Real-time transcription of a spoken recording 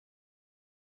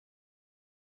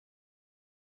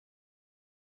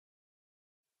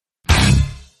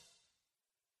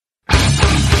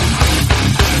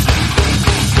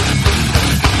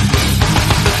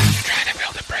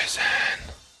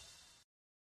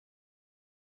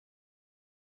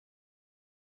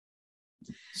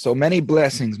So many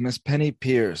blessings, Miss Penny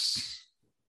Pierce.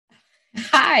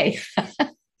 Hi.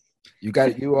 You got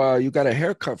a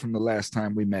haircut from the last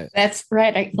time we met. That's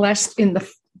right. At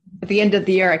the end of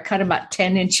the year, I cut about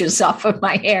 10 inches off of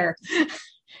my hair.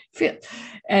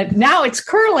 And now it's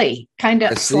curly, kind I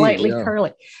of see. slightly Yeah.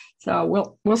 curly.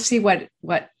 So we'll see what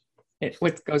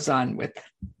goes on with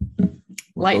What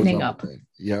goes lightening on up. with it?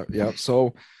 Yeah, yeah.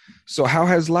 So how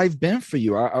has life been for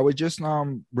you? I was just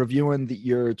reviewing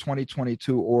your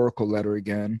 2022 Oracle letter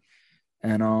again,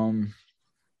 and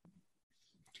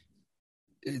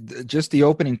just the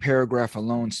opening paragraph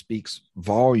alone speaks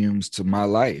volumes to my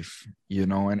life,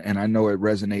 and I know it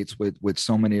resonates with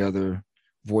so many other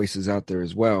voices out there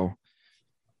as well.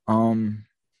 Um,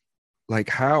 like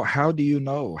how do you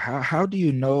know? How do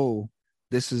you know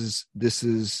this is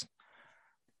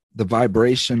the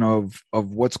vibration of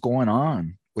what's going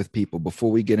on with people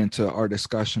before we get into our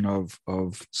discussion of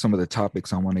some of the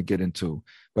topics I want to get into?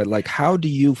 But like, how do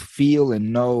you feel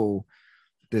and know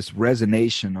this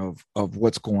resonation of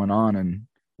what's going on and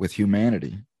with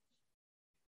humanity?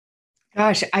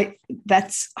 Gosh, I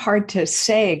that's hard to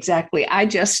say exactly. I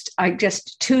just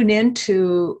tune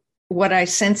into what I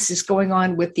sense is going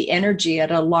on with the energy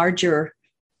at a larger,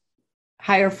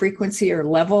 higher frequency or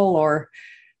level or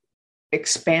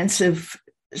expansive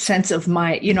sense of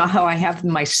my, how I have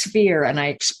my sphere and I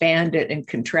expand it and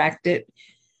contract it,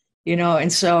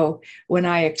 and so when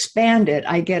I expand it,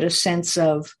 I get a sense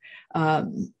of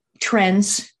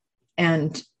trends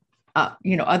and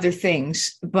other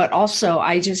things. But also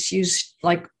I just use,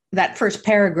 like, that first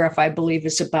paragraph, I believe,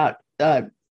 is about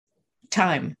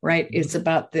time, right? It's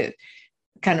about the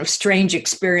kind of strange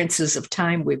experiences of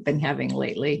time we've been having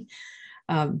lately.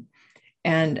 um,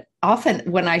 and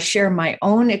often when I share my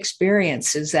own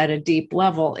experiences at a deep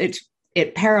level,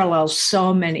 it parallels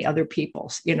so many other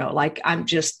people's, like I'm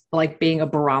just like being a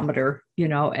barometer,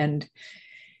 and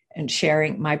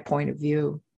sharing my point of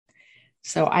view.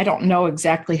 So I don't know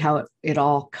exactly how it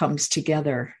all comes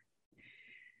together,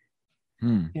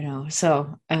 Hmm.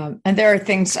 So and there are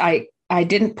things I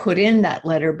didn't put in that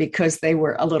letter because they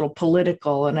were a little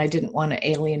political and I didn't want to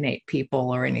alienate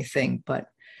people or anything,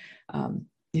 um,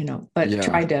 but Yeah.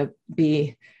 try to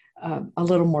be a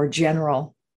little more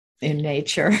general in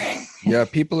nature. Yeah,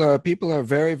 people are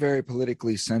very, very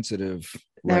politically sensitive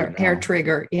right Their hair now.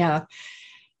 trigger, yeah,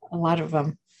 a lot of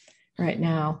them right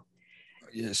now.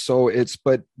 Yeah, so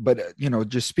but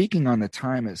just speaking on the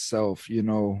time itself,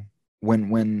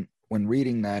 when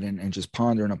reading that and just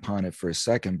pondering upon it for a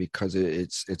second, because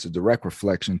it's a direct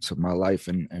reflection to my life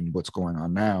and what's going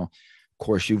on now. Of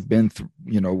course, you've been through,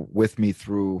 with me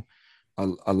through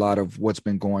a lot of what's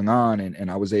been going on,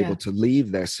 and I was able Yeah. to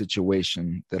leave that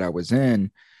situation that I was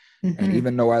in. And Mm-hmm.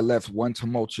 even though I left one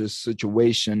tumultuous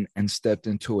situation and stepped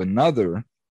into another,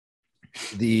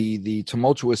 the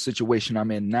tumultuous situation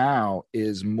I'm in now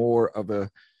is more of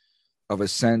a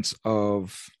sense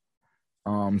of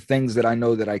things that I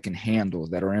know that I can handle,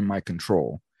 that are in my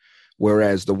control,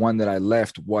 whereas the one that I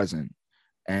left wasn't,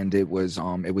 and it was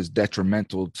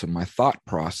detrimental to my thought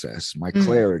process, my Mm,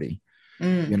 clarity.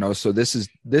 mm. So this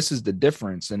is the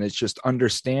difference, and it's just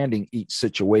understanding each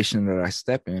situation that I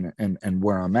step in and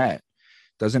where I'm at.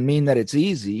 Doesn't mean that it's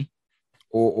easy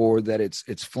or that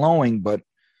it's flowing, but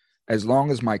as long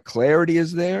as my clarity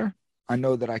is there, I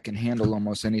know that I can handle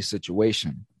almost any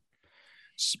situation.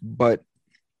 But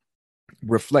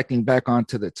reflecting back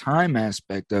onto the time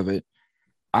aspect of it,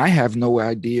 I have no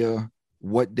idea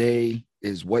what day,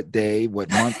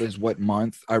 what month is what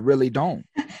month. I really don't.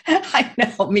 I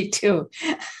know, me too.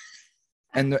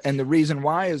 And the reason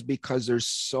why is because there's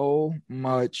so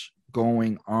much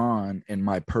going on in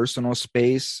my personal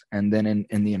space and then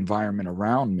in the environment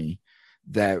around me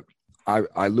that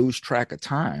I lose track of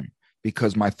time,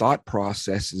 because my thought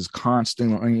process is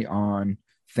constantly on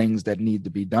things that need to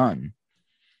be done.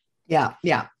 Yeah,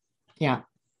 yeah, yeah.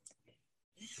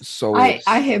 So I it's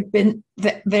have been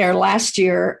there last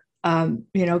year,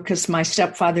 because my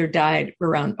stepfather died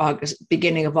around August,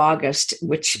 beginning of August,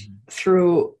 which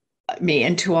threw me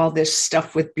into all this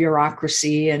stuff with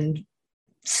bureaucracy and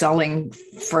selling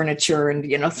furniture and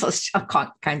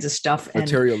all kinds of stuff. And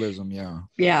materialism, yeah.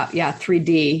 yeah, yeah,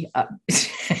 3D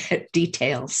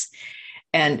details.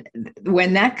 And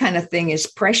when that kind of thing is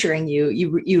pressuring you,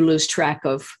 you lose track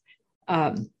of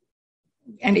um,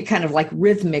 any kind of like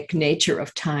rhythmic nature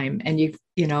of time. And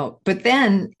but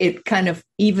then it kind of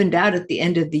evened out at the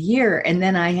end of the year, and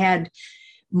then I had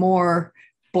more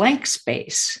blank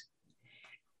space,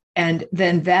 and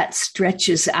then that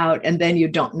stretches out, and then you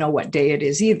don't know what day it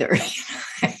is either.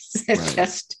 It's Right.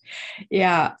 just,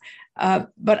 yeah.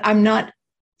 But I'm not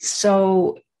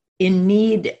so in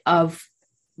need of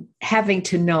having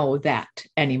to know that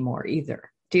anymore either.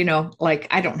 Do you know, like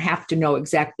I don't have to know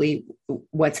exactly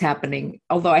what's happening,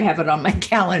 although I have it on my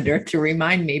calendar to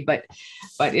remind me, but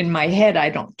in my head,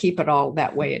 I don't keep it all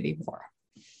that way anymore.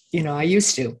 You know, I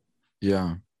used to.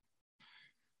 Yeah.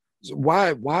 So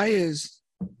why is,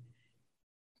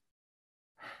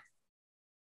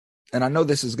 and I know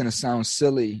this is going to sound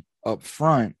silly up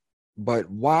front, but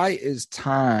why is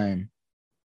time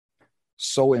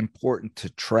so important to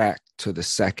track to the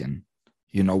second?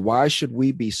 You know, why should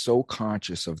we be so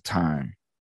conscious of time?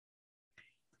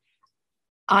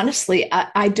 Honestly,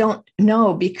 I don't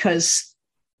know, because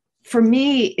for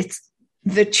me, it's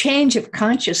the change of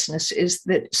consciousness is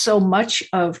that so much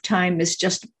of time is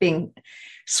just being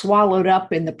swallowed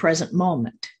up in the present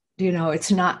moment. You know,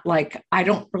 it's not like I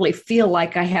don't really feel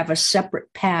like I have a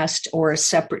separate past or a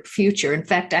separate future. In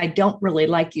fact, I don't really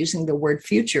like using the word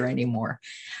future anymore.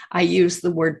 I use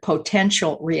the word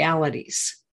potential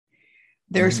realities.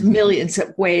 There's millions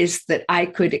of ways that I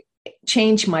could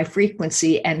change my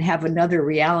frequency and have another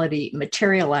reality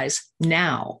materialize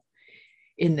now,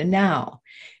 in the now,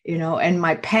 you know. And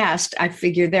my past, I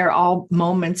figure they're all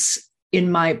moments in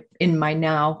my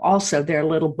now. Also, they're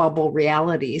little bubble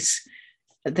realities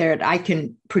that I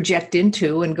can project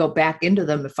into and go back into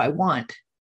them if I want.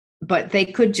 But they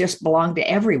could just belong to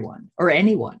everyone or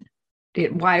anyone.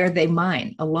 Why are they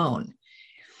mine alone?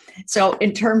 So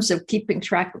in terms of keeping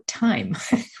track of time,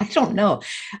 I don't know.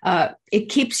 It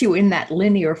keeps you in that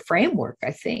linear framework,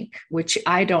 I think, which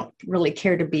I don't really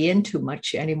care to be in too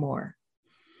much anymore.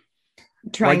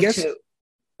 Trying to,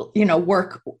 you know,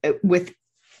 work with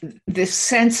this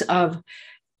sense of,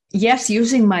 yes,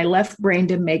 using my left brain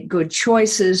to make good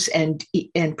choices and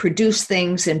produce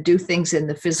things and do things in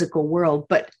the physical world,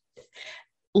 but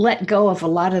let go of a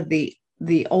lot of the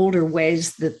older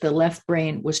ways that the left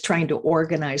brain was trying to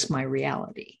organize my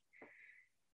reality.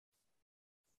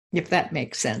 If that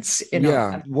makes sense. You know?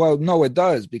 Yeah, well, no, it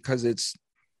does, because it's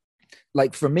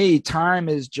like, for me, time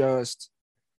is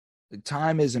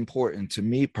important to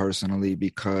me personally,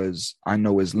 because I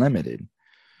know it's limited,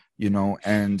 you know,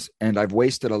 and I've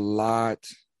wasted a lot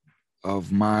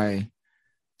of my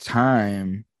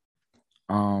time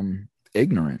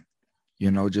ignorant,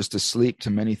 you know, just asleep to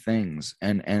many things.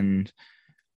 And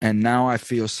now I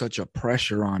feel such a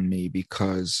pressure on me,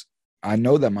 because I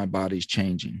know that my body's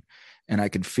changing and I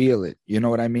can feel it. You know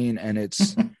what I mean? And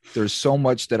it's, there's so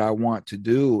much that I want to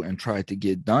do and try to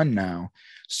get done now.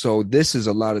 So this is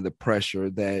a lot of the pressure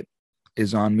that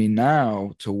is on me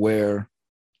now, to where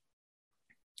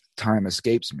time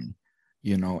escapes me,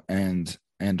 you know, and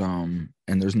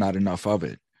there's not enough of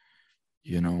it,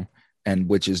 you know, and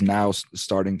which is now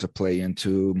starting to play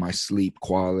into my sleep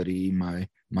quality, my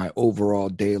overall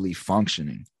daily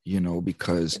functioning, you know,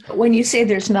 because when you say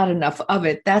there's not enough of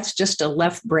it, that's just a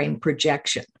left brain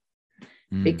projection,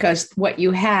 because what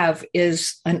you have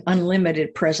is an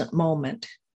unlimited present moment.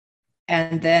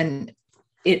 And then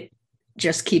it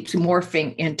just keeps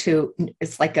morphing into,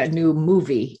 it's like a new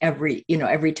movie every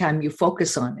time you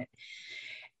focus on it.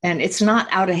 And it's not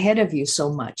out ahead of you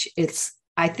so much.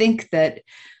 I think that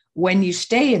when you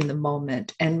stay in the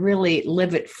moment and really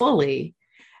live it fully,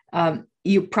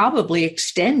 you probably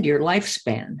extend your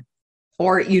lifespan,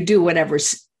 or you do whatever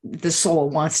the soul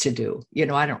wants to do. You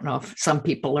know, I don't know if some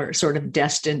people are sort of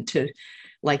destined to,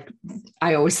 like,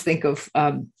 I always think of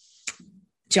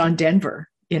John Denver,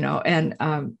 you know, and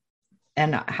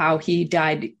how he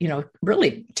died, you know,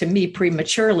 really to me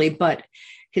prematurely, but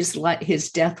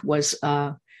his death was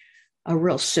a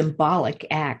real symbolic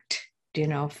act, you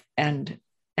know, and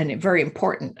very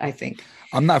important, I think.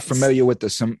 I'm not familiar with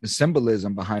the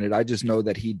symbolism behind it. I just know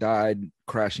that he died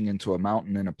crashing into a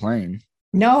mountain in a plane.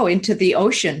 No, into the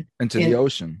ocean. The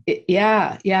ocean.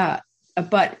 Yeah, yeah.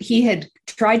 But he had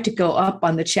tried to go up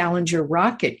on the Challenger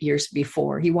rocket years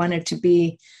before. He wanted to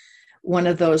be one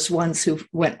of those ones who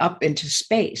went up into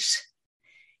space.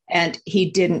 And he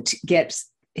didn't get,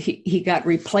 he got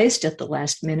replaced at the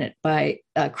last minute by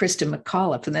Krista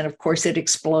McAuliffe. And then, of course, it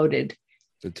exploded.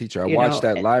 The teacher, I watched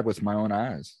that live with my own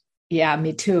eyes. Yeah,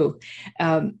 me too.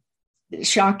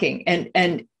 Shocking.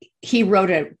 And he wrote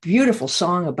a beautiful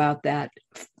song about that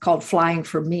called Flying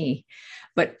for Me.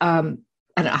 But I don't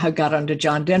know how I got onto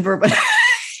John Denver, but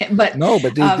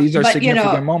these are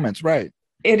significant moments, right?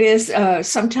 It is.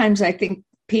 Sometimes I think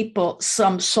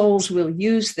some souls will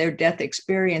use their death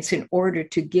experience in order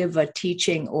to give a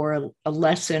teaching or a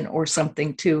lesson or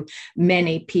something to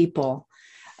many people.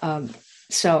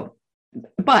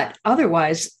 But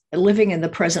otherwise, living in the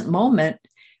present moment,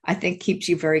 I think, keeps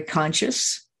you very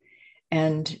conscious,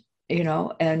 and, you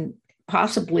know, and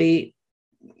possibly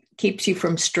keeps you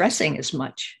from stressing as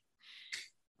much.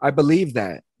 I believe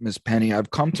that, Miss Penny. I've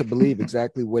come to believe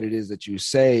exactly what it is that you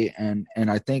say, and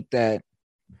I think that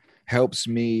helps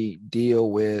me deal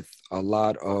with a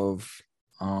lot of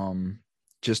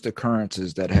just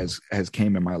occurrences that has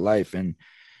came in my life, and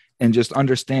just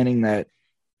understanding that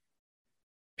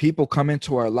people come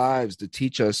into our lives to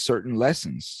teach us certain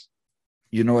lessons.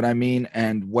 You know what I mean?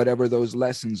 And whatever those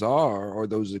lessons are, or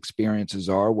those experiences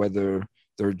are, whether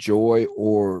they're joy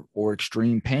or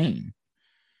extreme pain,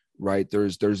 right?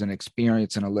 There's an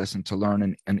experience and a lesson to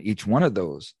learn in each one of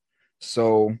those.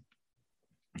 So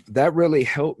that really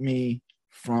helped me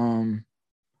from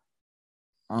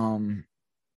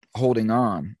holding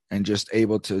on and just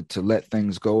able to let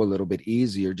things go a little bit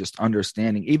easier, just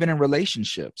understanding, even in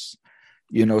relationships.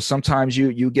 You know, sometimes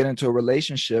you get into a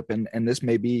relationship, and this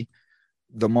may be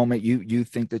the moment you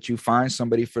think that you find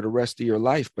somebody for the rest of your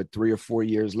life, but 3 or 4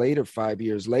 years later, 5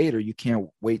 years later, you can't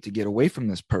wait to get away from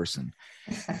this person.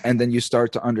 And then you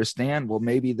start to understand, well,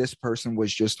 maybe this person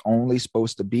was just only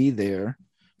supposed to be there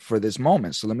for this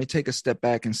moment. So let me take a step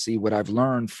back and see what I've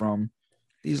learned from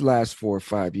these last 4 or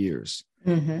 5 years.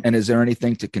 Mm-hmm. And is there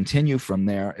anything to continue from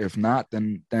there? If not,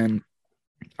 then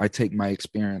I take my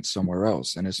experience somewhere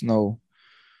else. And it's no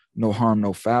harm,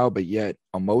 no foul, but yet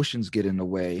emotions get in the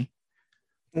way.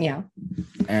 Yeah.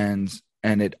 And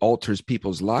it alters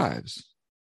people's lives.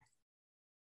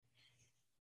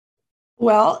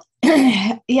 Well,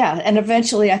 yeah. And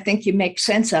eventually I think you make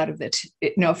sense out of it.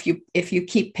 You know, if you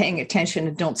keep paying attention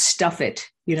and don't stuff it,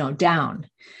 down.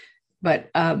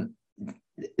 But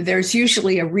there's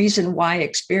usually a reason why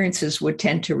experiences would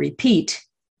tend to repeat,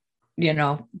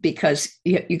 because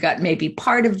you got maybe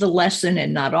part of the lesson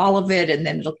and not all of it, and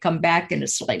then it'll come back in a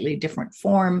slightly different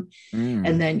form,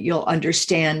 and then you'll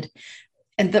understand.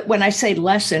 And when I say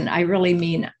lesson, I really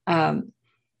mean, I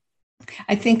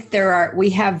think we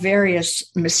have various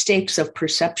mistakes of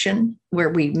perception where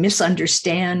we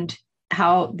misunderstand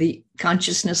how the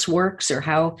consciousness works, or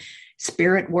how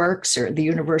spirit works, or the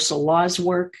universal laws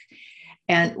work.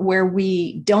 And where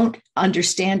we don't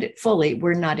understand it fully,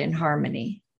 we're not in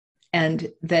harmony. And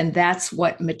then that's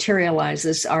what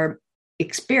materializes our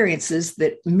experiences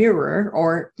that mirror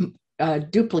or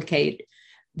duplicate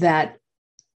that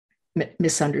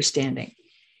misunderstanding.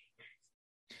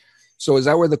 So is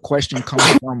that where the question comes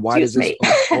from? Why does this?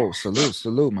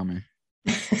 Salute, my man.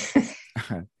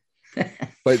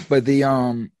 but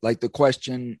the like the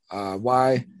question,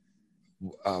 why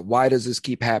does this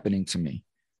keep happening to me?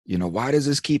 Why does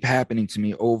this keep happening to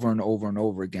me over and over and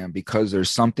over again? Because there's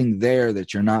something there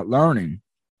that you're not learning.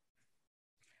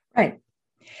 Right.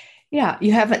 Yeah.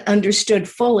 You haven't understood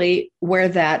fully where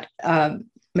that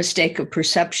mistake of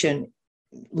perception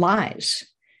lies,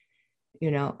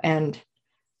 and,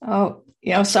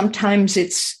 sometimes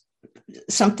it's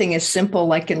something as simple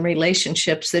like in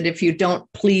relationships that if you don't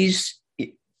please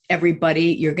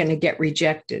everybody, you're going to get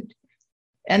rejected.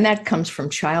 And that comes from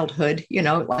childhood,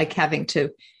 like having to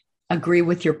agree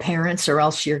with your parents, or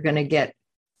else you're going to get,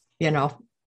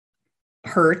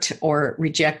 hurt or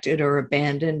rejected or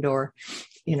abandoned, or,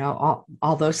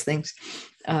 all those things.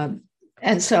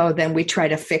 And so then we try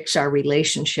to fix our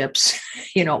relationships,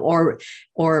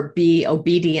 or be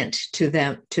obedient to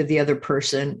them, to the other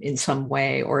person in some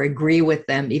way, or agree with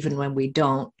them even when we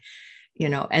don't,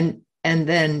 and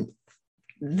then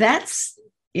that's,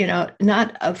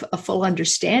 not a full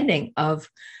understanding of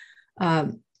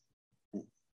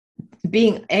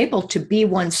being able to be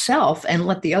oneself and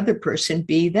let the other person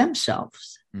be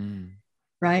themselves.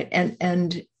 Right.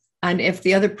 And if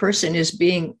the other person is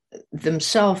being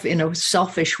themselves in a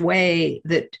selfish way,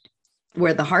 that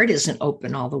where the heart isn't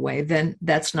open all the way, then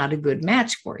that's not a good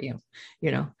match for you,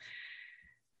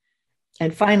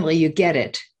 And finally, you get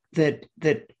it, that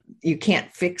you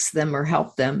can't fix them or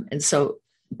help them. And so,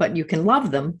 but you can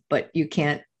love them, but you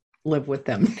can't live with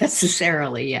them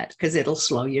necessarily yet, because it'll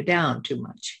slow you down too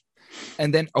much.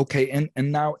 And then, okay.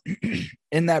 And now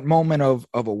in that moment of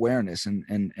awareness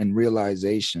and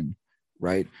realization,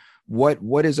 right?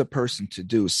 What is a person to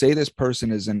do? Say this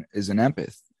person is an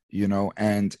empath,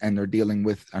 and they're dealing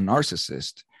with a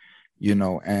narcissist,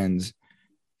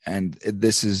 and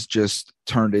this is just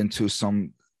turned into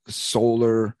some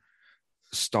solar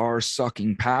star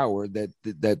sucking power that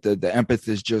the empath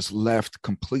is just left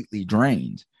completely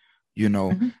drained.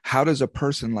 How does a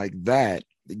person like that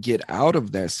get out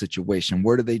of that situation?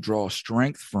 Where do they draw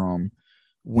strength from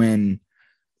when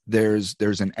there's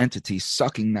an entity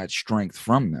sucking that strength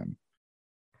from them?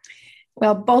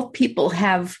 Well, both people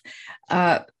have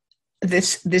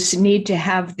this need to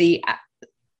have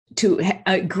to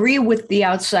agree with the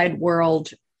outside world,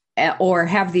 or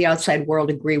have the outside world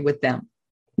agree with them.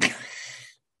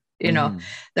 You know,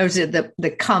 those are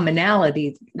the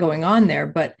commonality going on there.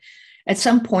 But at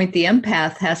some point, the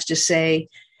empath has to say,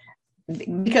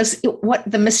 because what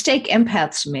the mistake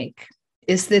empaths make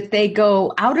is that they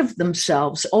go out of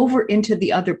themselves over into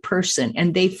the other person,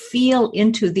 and they feel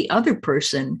into the other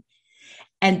person,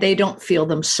 and they don't feel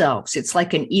themselves. It's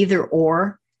like an either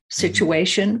or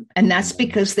situation. And that's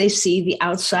because they see the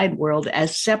outside world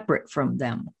as separate from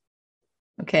them.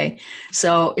 Okay.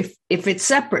 So if it's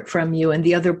separate from you and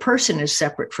the other person is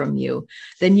separate from you,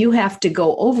 then you have to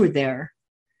go over there.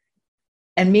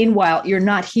 And meanwhile, you're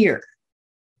not here.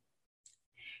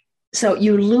 So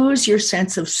you lose your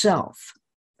sense of self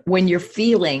when you're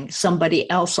feeling somebody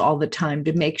else all the time,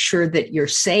 to make sure that you're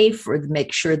safe, or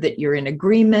make sure that you're in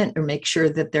agreement, or make sure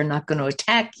that they're not going to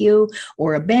attack you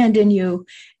or abandon you,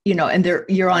 you know, and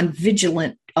you're on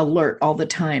vigilant alert all the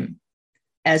time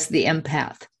as the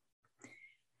empath.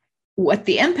 What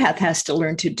the empath has to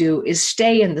learn to do is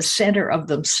stay in the center of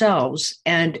themselves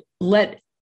and let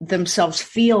themselves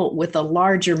feel with a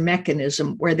larger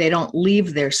mechanism where they don't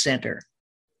leave their center,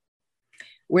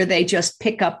 where they just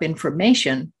pick up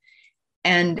information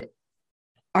and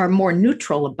are more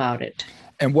neutral about it.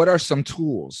 And what are some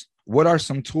tools? What are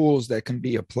some tools that can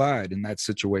be applied in that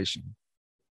situation?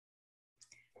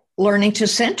 Learning to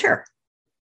center,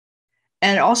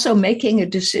 and also making a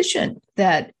decision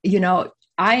that, you know,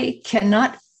 I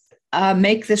cannot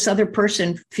make this other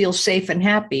person feel safe and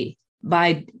happy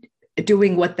by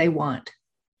doing what they want.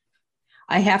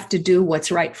 I have to do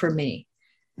what's right for me.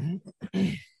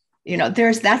 You know,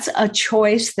 that's a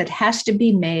choice that has to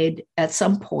be made at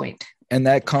some point. And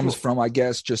that comes from, I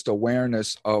guess, just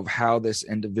awareness of how this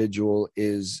individual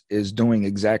is doing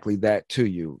exactly that to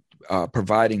you,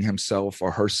 providing himself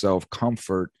or herself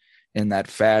comfort in that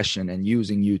fashion and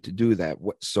using you to do that.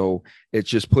 So it's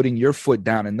just putting your foot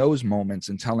down in those moments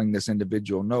and telling this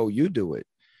individual, no, you do it.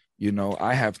 You know,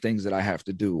 I have things that I have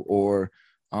to do. Or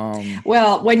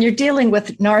well, when you're dealing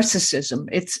with narcissism,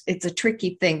 it's a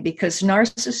tricky thing, because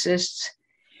narcissists,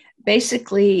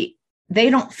 basically, they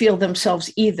don't feel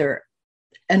themselves either,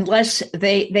 unless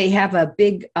they have a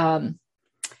big a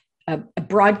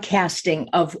broadcasting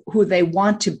of who they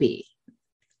want to be.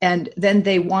 And then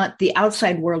they want the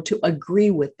outside world to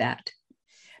agree with that,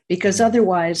 because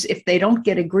otherwise, if they don't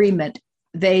get agreement,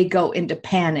 they go into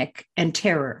panic and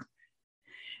terror.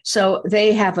 So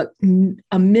they have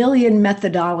a million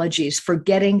methodologies for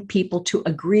getting people to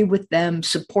agree with them,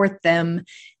 support them,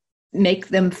 make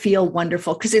them feel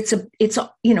wonderful, because it's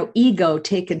a you know, ego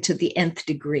taken to the nth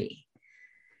degree.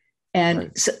 And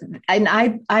right. So, and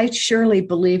I surely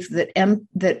believe that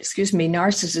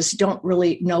narcissists don't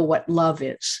really know what love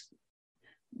is.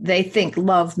 They think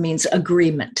love means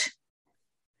agreement,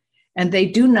 and they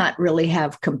do not really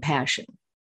have compassion.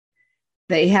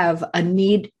 They have a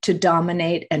need to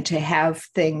dominate and to have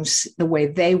things the way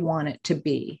they want it to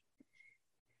be.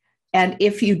 And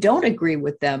if you don't agree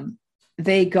with them,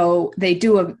 they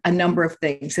do a number of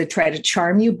things. They try to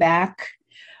charm you back.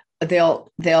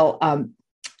 They'll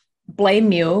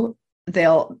blame you.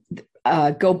 They'll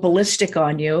go ballistic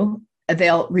on you.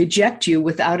 They'll reject you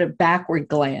without a backward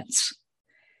glance.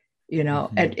 You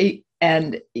know,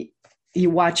 and you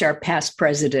watch our past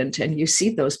president, and you see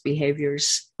those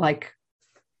behaviors like,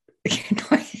 you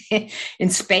know, in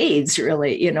spades.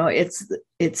 Really, you know,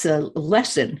 it's a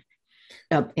lesson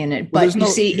in it. But you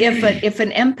see, if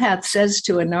an empath says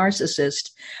to a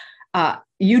narcissist,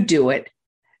 "You do it,"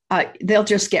 they'll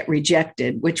just get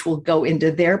rejected, which will go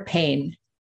into their pain.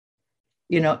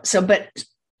 You know, so but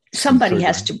somebody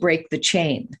has to break the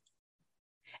chain,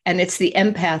 and it's the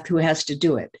empath who has to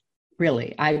do it.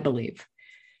 Really, I believe,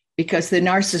 because the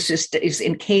narcissist is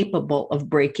incapable of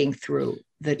breaking through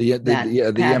the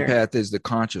empath is the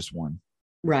conscious one,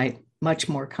 right? Much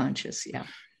more conscious, yeah.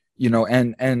 You know,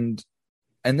 and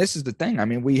this is the thing. I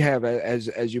mean, we have,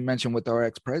 as you mentioned with our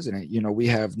ex-president, you know, we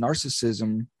have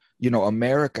narcissism. You know,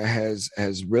 America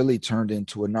has really turned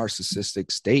into a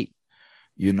narcissistic state.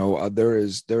 You know, there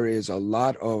is a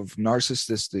lot of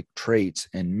narcissistic traits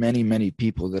in many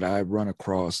people that I run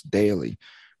across daily,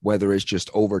 whether it's just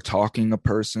over talking a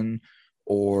person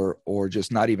or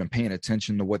just not even paying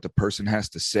attention to what the person has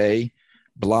to say,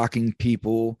 blocking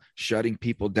people, shutting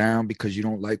people down because you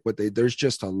don't like what there's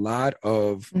just a lot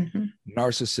of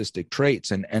narcissistic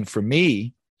traits. And for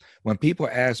me, when people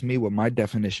ask me what my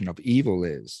definition of evil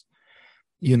is,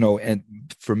 you know, and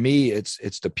for me,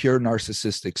 it's the pure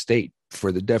narcissistic state,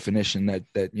 for the definition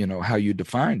that, you know, how you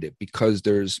defined it, because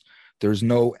there's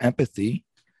no empathy.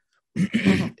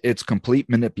 It's complete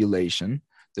manipulation.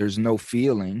 There's no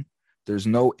feeling. There's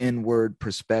no inward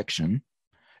perspection.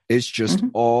 It's just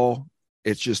all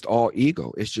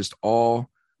ego. It's just all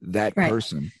that Right.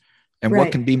 person. And what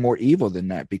Right. can be more evil than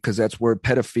that? Because that's where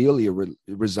pedophilia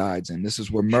resides in. This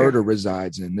is where murder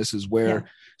resides in. This is where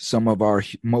some of our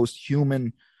most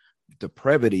human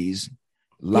depravities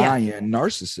lie in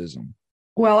narcissism.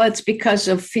 Well, it's because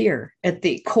of fear at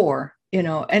the core, you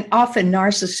know, and often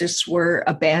narcissists were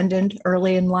abandoned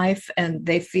early in life and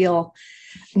they feel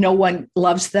no one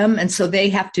loves them. And so they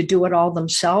have to do it all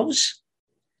themselves.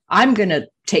 I'm going to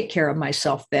take care of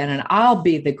myself then, and I'll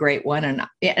be the great one.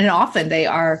 And often they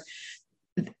are,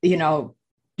 you know,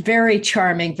 very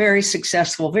charming, very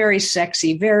successful, very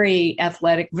sexy, very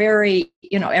athletic, very,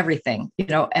 you know, everything, you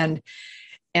know, and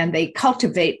they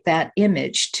cultivate that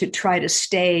image to try to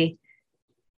stay,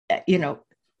 you know,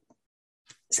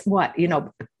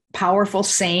 powerful,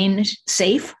 sane,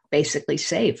 safe, basically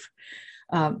safe.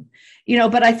 You know,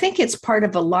 but I think it's part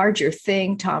of a larger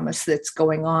thing, Thomas, that's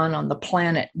going on the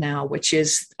planet now, which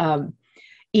is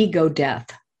ego death,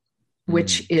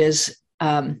 which is,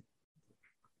 to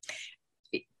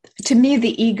me,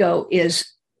 the ego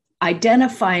is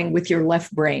identifying with your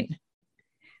left brain,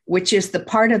 which is the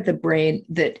part of the brain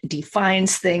that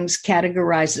defines things,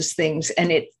 categorizes things,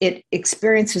 and it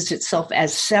experiences itself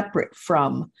as separate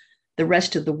from the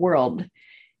rest of the world.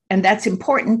 And that's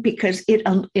important because it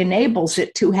enables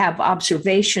it to have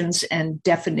observations and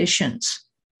definitions.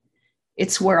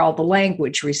 It's where all the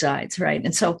language resides, right?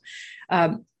 And so,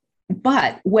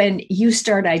 but when you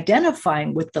start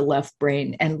identifying with the left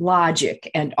brain and logic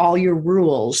and all your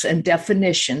rules and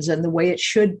definitions and the way it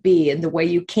should be and the way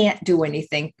you can't do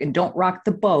anything and don't rock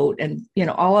the boat and, you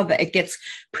know, all of that, it gets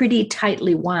pretty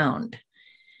tightly wound.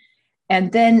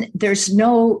 And then there's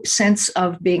no sense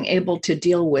of being able to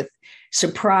deal with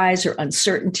surprise or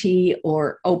uncertainty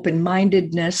or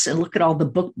open-mindedness. And look at all the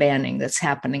book banning that's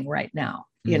happening right now.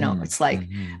 You know, it's like,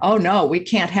 oh no, we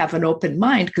can't have an open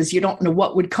mind because you don't know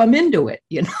what would come into it,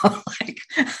 you know, like,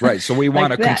 right. So we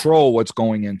want to control what's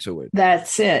going into it.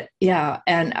 That's it. Yeah.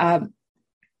 And,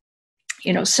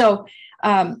 you know, so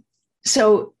the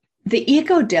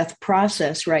ego death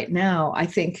process right now, I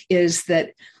think, is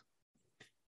that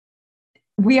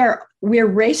we're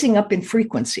raising up in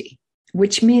frequency,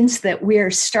 which means that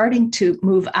we're starting to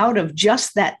move out of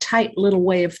just that tight little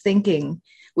way of thinking,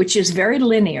 which is very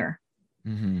linear,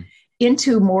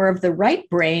 into more of the right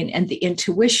brain and the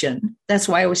intuition. That's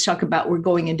why I always talk about we're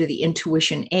going into the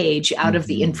intuition age, out of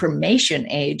the information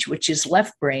age, which is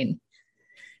left brain.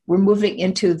 We're moving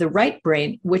into the right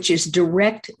brain, which is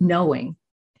direct knowing.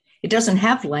 It doesn't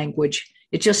have language.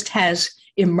 It just has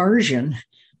immersion,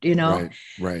 you know,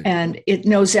 right. And it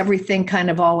knows everything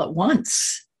kind of all at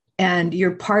once. And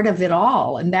you're part of it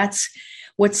all. And that's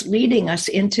what's leading us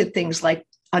into things like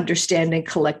understanding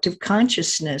collective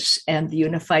consciousness and the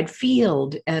unified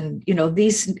field and, you know,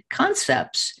 these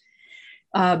concepts.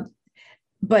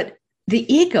 But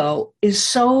the ego is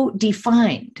so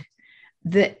defined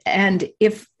that, and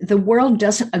if the world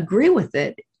doesn't agree with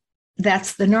it,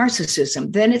 that's the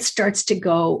narcissism. Then it starts to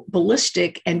go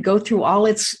ballistic and go through all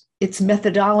its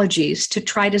methodologies to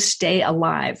try to stay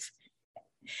alive.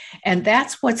 And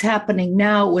that's what's happening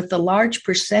now with the large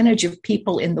percentage of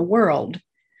people in the world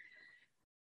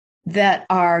that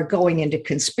are going into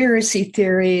conspiracy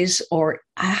theories or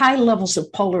high levels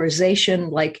of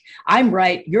polarization, like I'm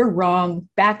right, you're wrong,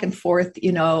 back and forth,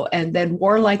 you know, and then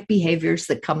warlike behaviors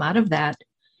that come out of that.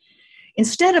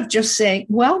 Instead of just saying,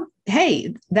 well,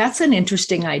 hey, that's an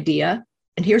interesting idea.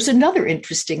 And here's another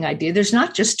interesting idea. There's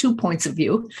not just 2 points of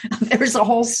view. There's a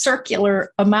whole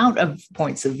circular amount of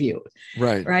points of view.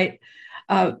 Right.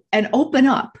 And open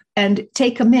up and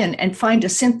take them in and find a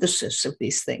synthesis of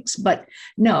these things. But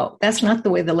no, that's not the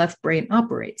way the left brain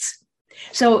operates.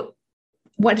 So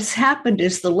what has happened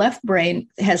is the left brain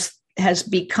has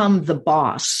become the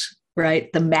boss,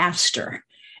 right? The master.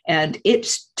 And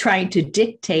it's trying to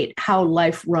dictate how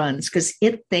life runs because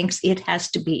it thinks it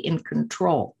has to be in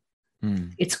control.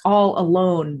 It's all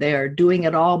alone there, doing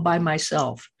it all by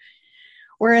myself.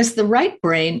 Whereas the right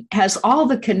brain has all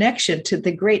the connection to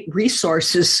the great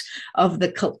resources of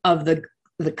the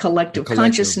collective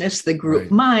consciousness, the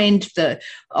group mind,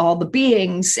 all the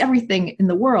beings, everything in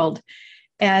the world.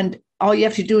 And all you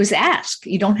have to do is ask.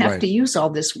 You don't have to use all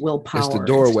this willpower. It's the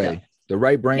doorway. The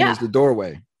right brain is the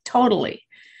doorway. Totally.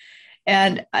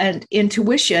 And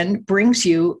intuition brings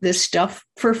you this stuff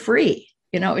for free.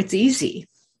 You know, it's easy.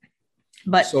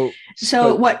 But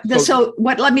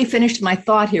let me finish my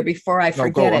thought here before I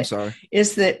forget I'm sorry.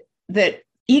 Is that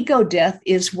ego death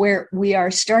is where we are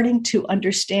starting to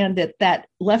understand that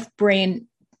left brain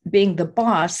being the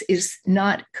boss is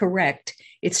not correct.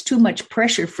 It's too much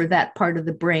pressure for that part of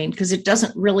the brain because it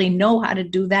doesn't really know how to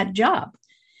do that job.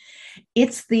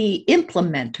 it's the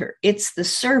implementer, it's the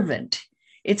servant,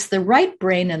 it's the right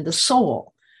brain and the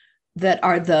soul that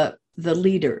are the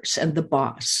leaders and the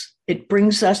boss. It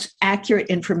brings us accurate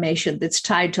information that's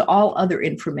tied to all other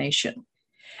information.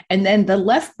 And then the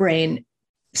left brain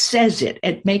says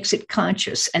it makes it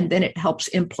conscious, and then it helps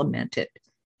implement it.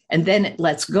 And then it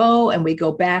lets go, and we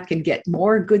go back and get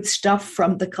more good stuff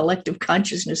from the collective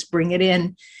consciousness, bring it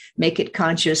in, make it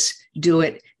conscious, do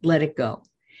it, let it go.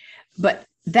 But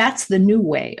that's the new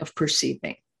way of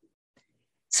perceiving.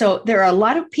 So there are a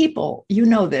lot of people, you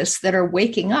know this, that are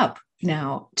waking up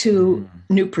now to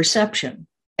new perception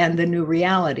and the new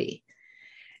reality.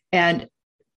 And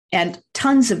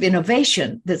tons of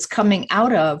innovation that's coming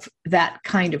out of that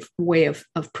kind of way of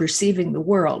perceiving the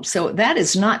world. So that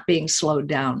is not being slowed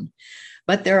down.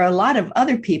 But there are a lot of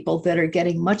other people that are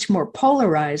getting much more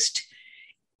polarized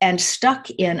and stuck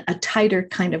in a tighter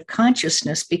kind of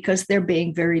consciousness because they're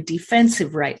being very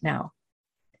defensive right now.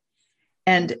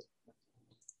 And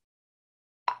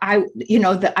I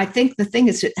think the thing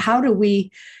is that how do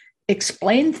we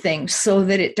explain things so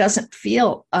that it doesn't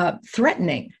feel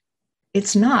threatening?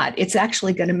 It's not. It's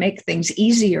actually going to make things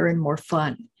easier and more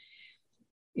fun.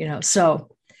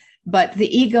 But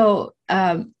the ego,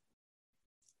 and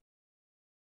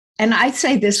I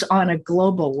say this on a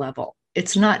global level,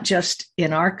 it's not just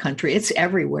in our country, it's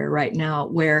everywhere right now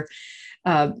where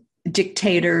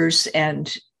dictators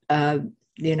and,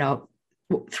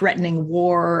 threatening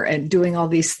war and doing all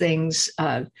these things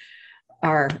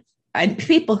are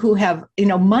people who have,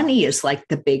 money is like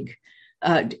the big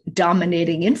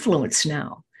dominating influence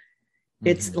now.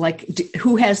 It's like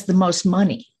who has the most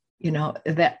money,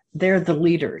 that they're the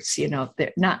leaders,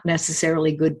 they're not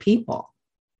necessarily good people.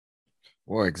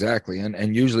 Well, exactly.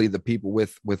 And usually the people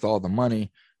with all the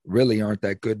money really aren't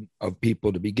that good of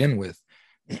people to begin with.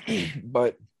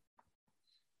 But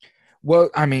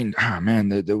well, I mean, man,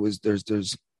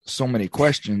 there's so many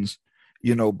questions,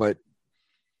 but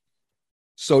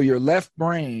so your left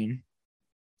brain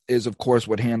is, of course,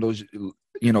 what handles,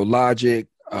 logic,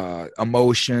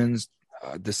 emotions,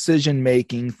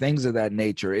 decision-making, things of that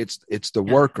nature. It's the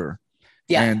worker.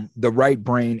 Yeah. And the right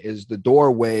brain is the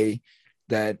doorway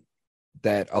that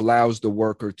allows the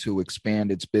worker to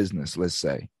expand its business, let's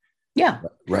say. Yeah.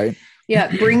 Right?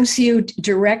 Yeah. It brings you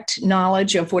direct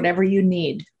knowledge of whatever you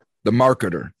need. The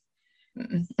marketer,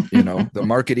 the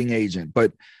marketing agent.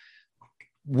 But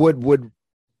would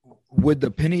the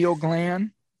pineal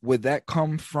gland, would that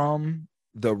come from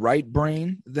the right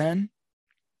brain then?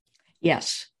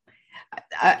 Yes.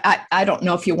 I don't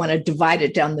know if you want to divide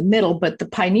it down the middle, but the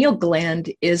pineal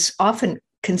gland is often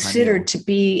considered to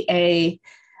be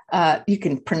you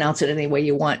can pronounce it any way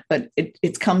you want, but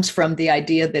it comes from the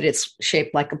idea that it's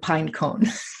shaped like a pine cone,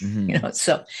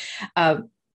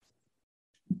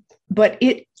 but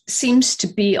it seems to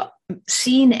be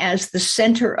seen as the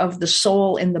center of the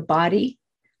soul in the body,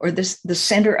 or the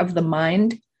center of the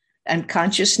mind and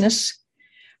consciousness,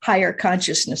 higher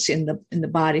consciousness in the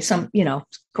body. Some, of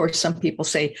course, some people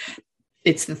say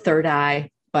it's the third eye,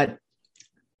 but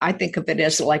I think of it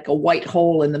as like a white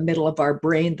hole in the middle of our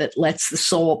brain that lets the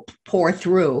soul pour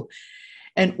through.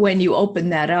 And when you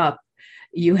open that up,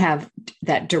 you have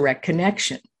that direct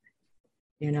connection.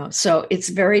 So it's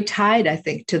very tied, I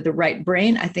think, to the right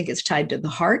brain. I think it's tied to the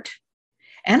heart.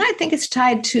 And I think it's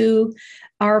tied to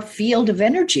our field of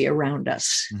energy around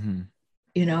us.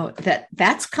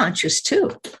 That's conscious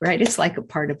too, right? It's like a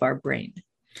part of our brain.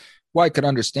 Well, I could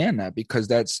understand that because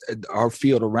that's our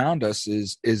field around us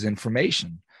is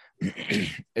information.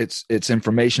 It's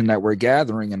information that we're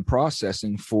gathering and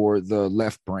processing for the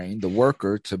left brain, the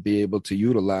worker, to be able to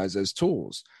utilize as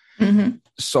tools.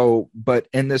 So, but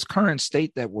in this current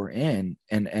state that we're in,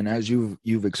 and as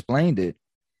you've explained it,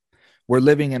 we're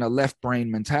living in a left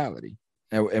brain mentality,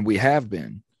 and we have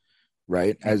been,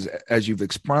 right? As you've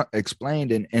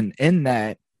explained, and in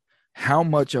that, how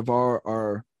much of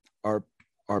our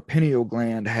pineal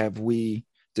gland have we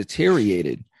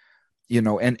deteriorated,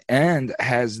 and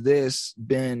has this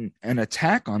been an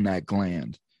attack on that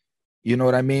gland? You know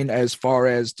what I mean? As far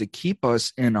as to keep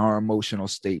us in our emotional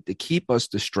state, to keep us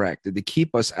distracted, to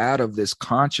keep us out of this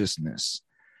consciousness,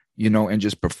 and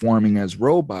just performing as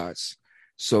robots,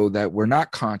 so that we're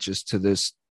not conscious to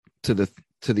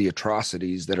the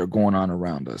atrocities that are going on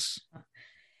around us.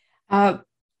 I've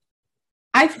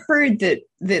heard that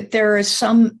there are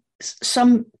some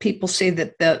people say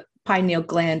that the pineal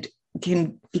gland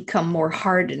can become more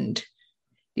hardened,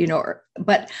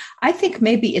 but I think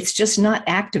maybe it's just not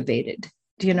activated,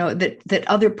 that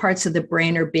other parts of the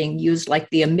brain are being used, like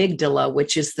the amygdala,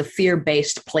 which is the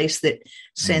fear-based place that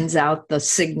sends out the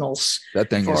signals. That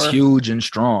thing is huge and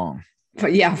strong.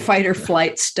 fight or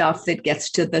flight stuff that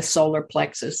gets to the solar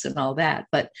plexus and all that.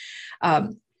 But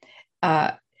um,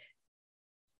 uh,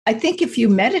 I think if you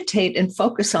meditate and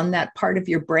focus on that part of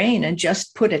your brain and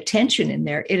just put attention in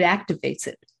there, it activates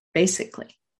it,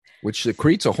 basically. Which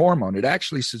secretes a hormone. It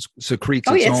actually secretes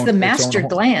it's the master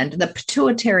gland, the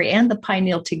pituitary and the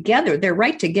pineal together. They're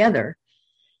right together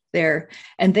there.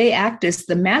 And they act as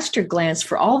the master glands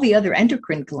for all the other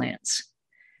endocrine glands,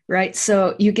 right?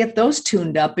 So you get those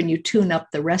tuned up and you tune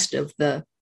up the rest of the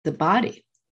body.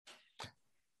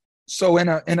 So in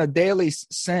a daily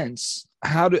sense,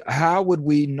 how would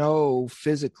we know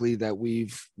physically that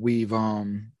we've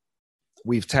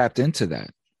tapped into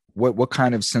that? What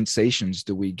kind of sensations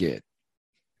do we get?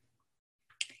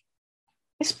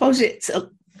 I suppose it's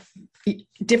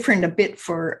different a bit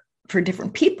for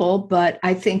different people, but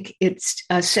I think it's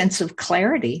a sense of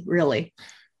clarity, really.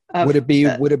 Would it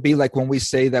be like when we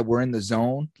say that we're in the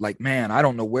zone? Like, man, I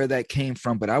don't know where that came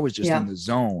from, but I was just in the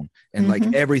zone, and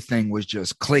like everything was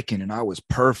just clicking, and I was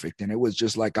perfect, and it was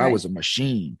just like I was a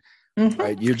machine.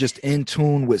 Right? You're just in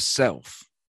tune with self.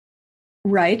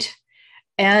 Right.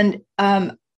 And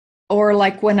or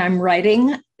like when I'm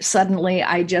writing, suddenly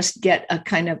I just get a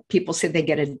kind of, people say they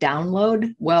get a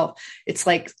download. Well, it's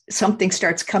like something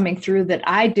starts coming through that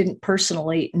I didn't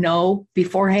personally know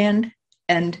beforehand.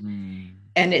 And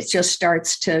it just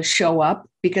starts to show up,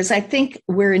 because I think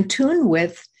we're in tune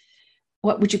with,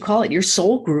 what would you call it, your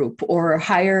soul group or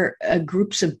higher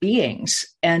groups of beings.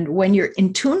 And when you're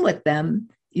in tune with them,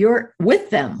 you're with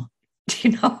them,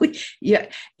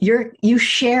 you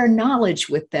share knowledge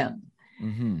with them.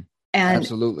 And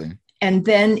absolutely. And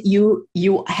then you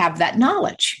have that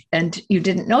knowledge, and you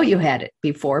didn't know you had it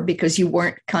before because you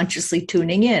weren't consciously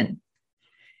tuning in.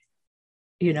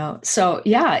 So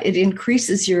it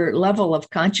increases your level of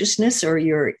consciousness or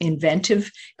your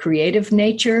inventive, creative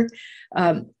nature.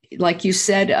 Like you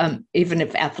said, even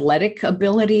if athletic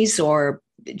abilities or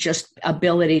just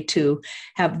ability to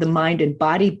have the mind and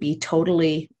body be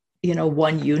totally,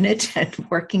 one unit and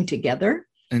working together.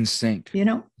 In sync.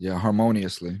 Yeah,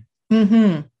 harmoniously.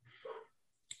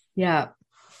 Yeah.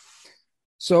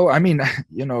 So, I mean,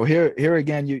 here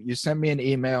again, you sent me an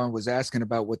email and was asking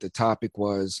about what the topic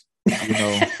was,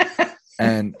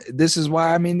 and this is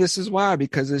why,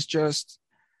 because it's just,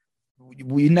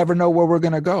 we never know where we're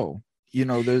going to go.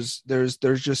 There's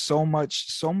just so much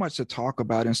to talk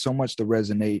about and so much to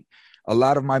resonate. A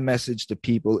lot of my message to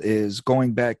people is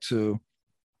going back to,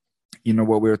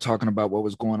 what we were talking about, what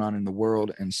was going on in the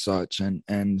world and such.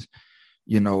 And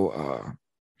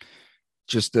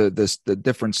just the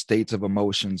different states of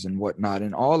emotions and whatnot.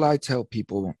 And all I tell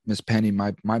people, Miss Penny,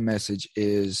 my message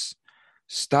is,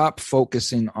 stop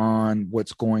focusing on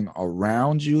what's going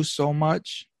around you so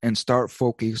much and start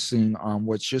focusing on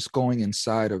what's just going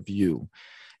inside of you.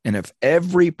 And if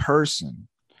every person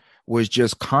was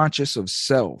just conscious of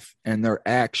self and their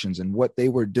actions and what they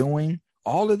were doing,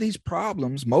 all of these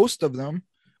problems, most of them,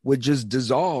 would just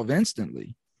dissolve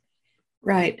instantly.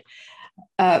 Right.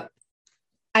 I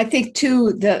think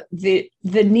too, the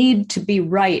need to be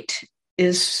right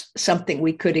is something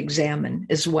we could examine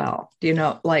as well.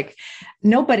 Like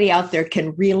nobody out there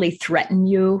can really threaten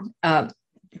you.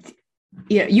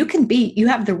 You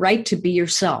have the right to be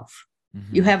yourself.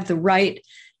 You have the right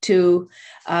to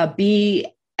be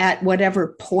at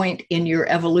whatever point in your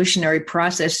evolutionary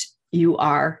process you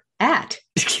are at,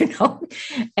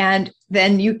 and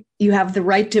then you have the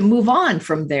right to move on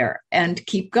from there and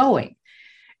keep going.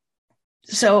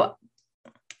 So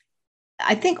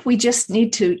I think we just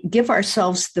need to give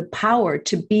ourselves the power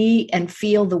to be and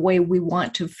feel the way we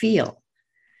want to feel.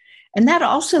 And that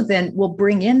also then will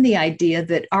bring in the idea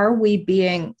that, are we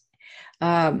being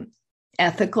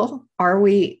ethical? Are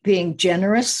we being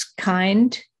generous,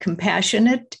 kind,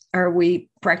 compassionate? Are we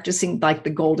practicing like the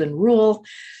golden rule?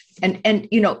 And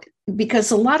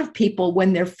because a lot of people,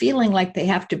 when they're feeling like they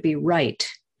have to be right,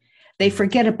 they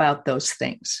forget about those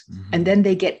things. And then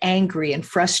they get angry and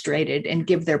frustrated and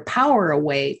give their power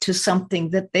away to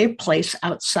something that they place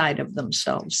outside of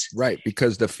themselves. Right.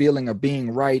 Because the feeling of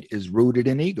being right is rooted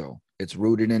in ego. It's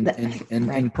rooted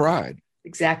in pride.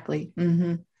 Exactly.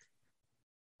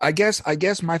 I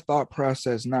guess my thought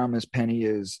process now, Miss Penny,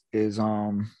 is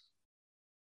I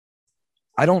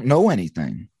don't know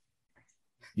anything,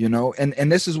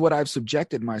 and this is what I've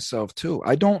subjected myself to.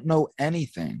 I don't know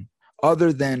anything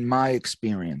other than my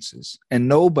experiences. And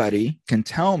nobody can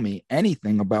tell me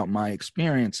anything about my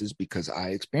experiences because I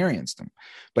experienced them.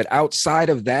 But outside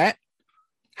of that,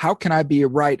 how can I be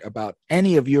right about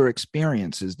any of your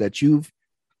experiences that you've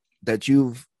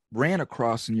ran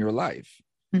across in your life?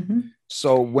 Mhm.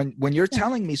 So when you're Yeah.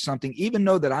 telling me something, even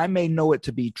though that I may know it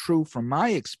to be true from my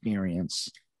experience,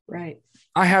 Right.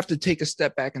 I have to take a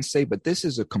step back and say, but this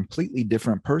is a completely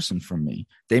different person from me.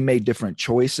 They made different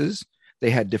choices. They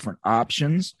had different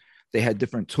options. They had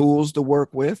different tools to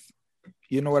work with.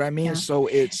 You know what I mean? Yeah. So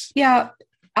it's, Yeah,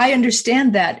 I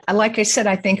understand that. Like I said,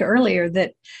 I think earlier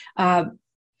that uh,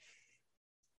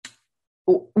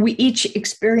 we each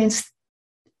experience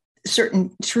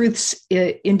certain truths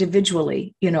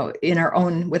individually, in our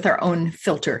own, with our own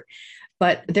filter.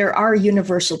 But there are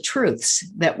universal truths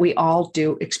that we all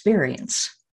do experience,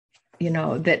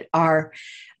 that are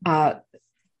uh,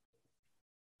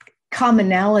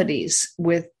 commonalities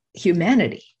with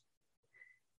humanity.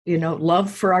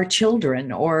 Love for our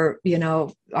children, or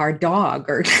our dog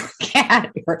or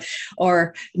cat,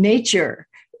 or nature.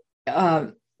 Uh,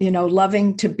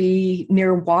 loving to be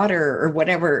near water or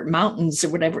whatever, mountains or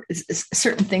whatever,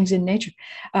 certain things in nature.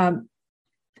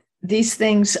 These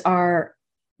things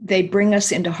they bring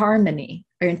us into harmony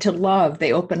or into love.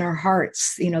 They open our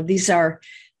hearts. These are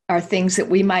things that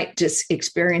we might just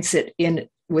experience it in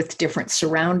with different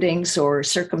surroundings or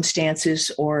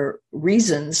circumstances or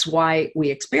reasons why we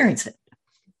experience it,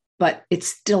 but it's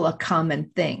still a common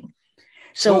thing.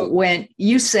 So when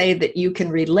you say that you can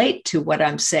relate to what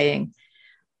I'm saying,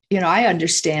 I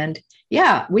understand.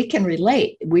 Yeah, we can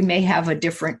relate. We may have a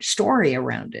different story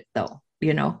around it, though,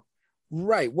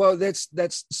 right. Well, that's,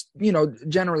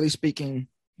 generally speaking,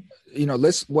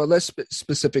 let's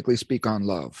specifically speak on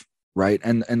love, right?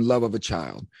 And love of a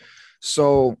child.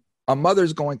 So a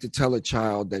mother's going to tell a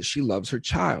child that she loves her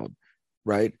child,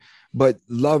 right? But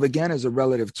love, again, is a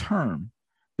relative term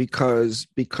because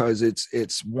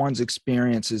it's one's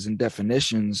experiences and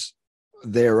definitions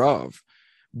thereof.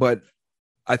 But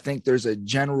I think there's a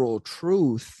general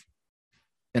truth,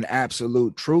 an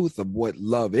absolute truth of what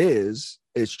love is.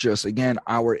 It's just, again,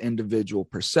 our individual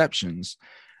perceptions.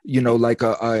 Like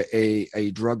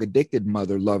a drug addicted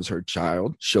mother loves her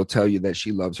child. She'll tell you that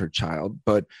she loves her child,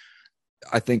 but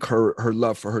I think her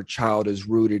love for her child is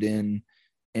rooted in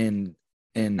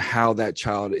how that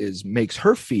child makes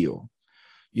her feel.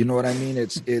 You know what I mean?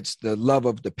 It's the love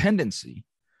of dependency.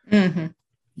 Mm-hmm.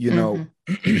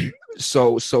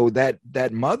 So that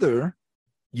mother,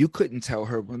 you couldn't tell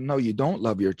her, well, no, you don't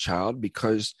love your child,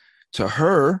 because to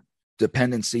her,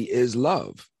 dependency is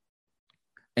love.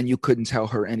 And you couldn't tell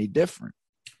her any different.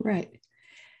 Right.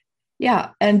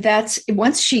 Yeah. And that's,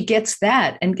 once she gets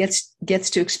that and gets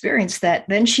to experience that,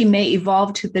 then she may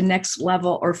evolve to the next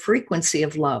level or frequency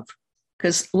of love,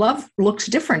 because love looks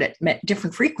different at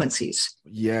different frequencies.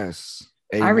 Yes.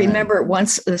 Amen. I remember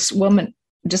once this woman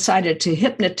decided to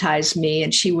hypnotize me,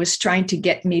 and she was trying to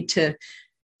get me to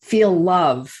feel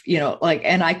love,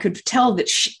 and I could tell that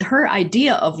her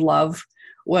idea of love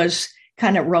was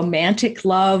kind of romantic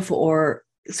love or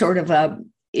sort of a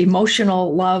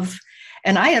emotional love.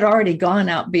 And I had already gone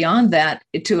out beyond that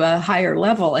to a higher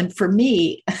level. And for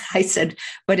me, I said,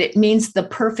 but it means the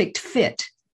perfect fit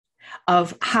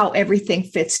of how everything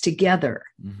fits together,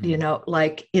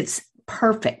 like it's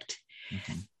perfect.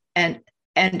 Mm-hmm.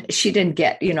 And she didn't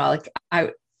get, then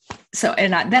I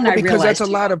realized, because that's a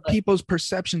lot of people's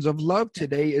perceptions of love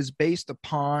today is based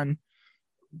upon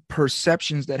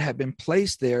perceptions that have been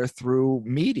placed there through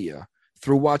media,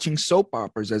 through watching soap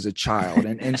operas as a child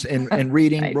and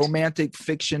reading right. romantic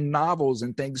fiction novels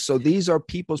and things. So these are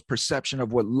people's perception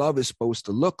of what love is supposed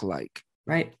to look like.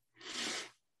 Right.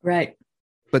 Right.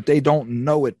 But they don't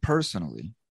know it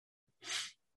personally.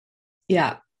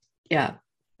 Yeah. Yeah.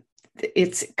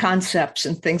 It's concepts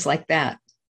and things like that.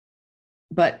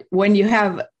 But when you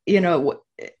have,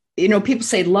 people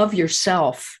say love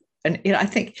yourself. And I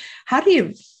think, how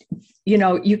do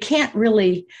you can't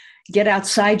really get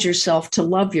outside yourself to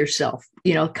love yourself,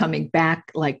 coming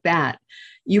back like that.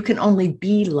 You can only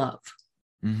be love.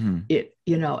 Mm-hmm.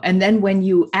 And then when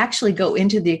you actually go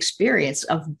into the experience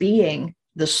of being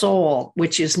the soul,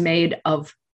 which is made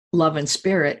of love and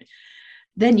spirit,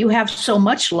 then you have so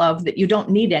much love that you don't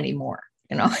need any more.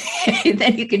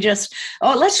 Then you can just,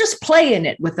 let's just play in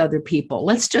it with other people.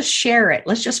 Let's just share it.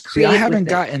 Let's just create. See, I haven't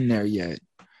gotten there yet.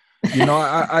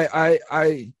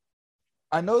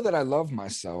 I know that I love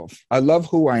myself. I love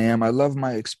who I am. I love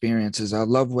my experiences. I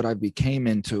love what I became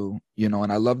into,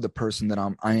 and I love the person that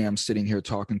I am sitting here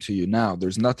talking to you now.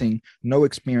 There's no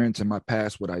experience in my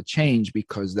past would I change,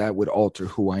 because that would alter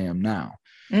who I am now.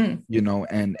 And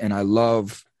I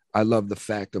love the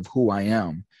fact of who I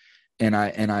am. And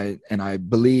I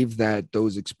believe that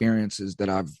those experiences that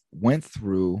I've went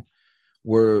through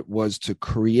was to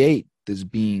create this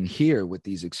being here with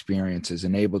these experiences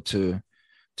and able to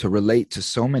relate to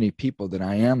so many people that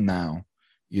I am now,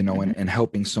 you know, and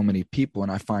helping so many people.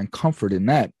 And I find comfort in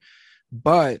that.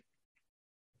 But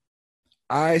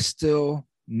I still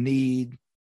need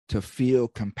to feel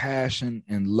compassion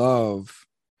and love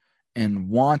and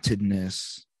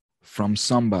wantedness from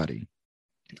somebody.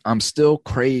 I'm still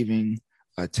craving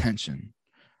attention.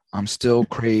 I'm still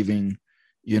craving,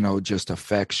 you know, just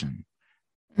affection.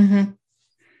 Mm-hmm.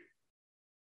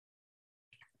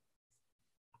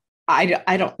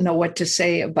 I don't know what to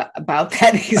say about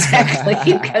that exactly,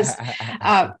 because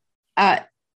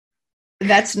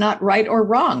that's not right or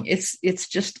wrong. It's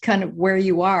just kind of where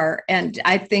you are. And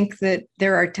I think that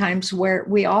there are times where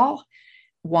we all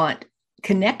want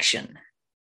connection.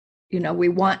 You know, we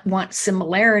want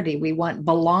similarity. We want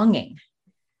belonging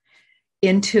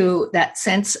into that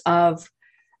sense of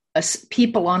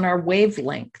people on our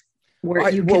wavelength. Where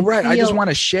you can right. feel, I just want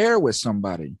to share with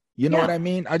somebody. You know yeah. what I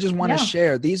mean? I just want to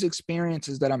share these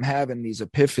experiences that I'm having, these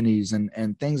epiphanies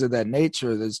and things of that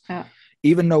nature. There's,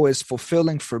 even though it's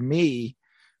fulfilling for me,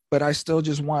 but I still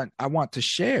just want to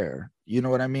share. You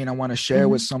know what I mean? I want to share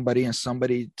with somebody, and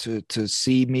somebody to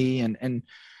see me. And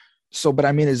so, but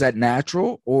I mean, is that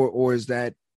natural, or is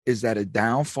that a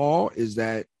downfall? Is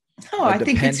that I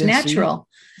think it's natural.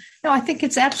 No, I think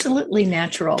it's absolutely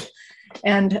natural.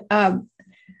 And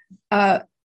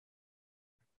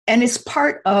it's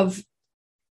part of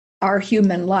our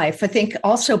human life. I think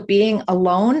also being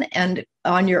alone and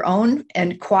on your own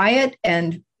and quiet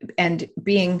and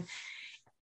being,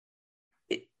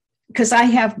 because I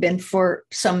have been for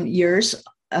some years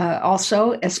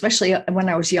also, especially when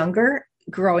I was younger,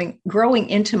 growing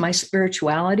into my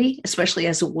spirituality, especially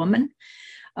as a woman.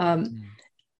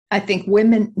 I think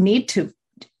women need to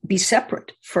be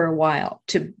separate for a while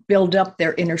to build up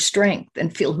their inner strength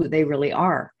and feel who they really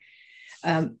are.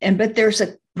 But there's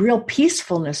a real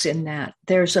peacefulness in that.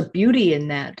 There's a beauty in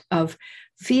that, of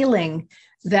feeling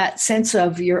that sense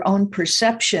of your own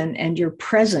perception and your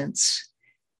presence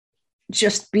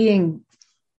just being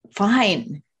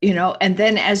fine, you know. And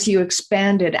then as you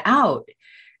expand it out,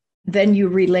 then you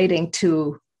relating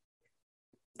to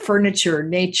furniture,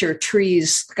 nature,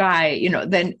 trees, sky, you know,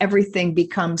 then everything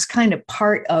becomes kind of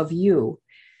part of you.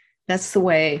 That's the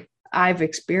way I've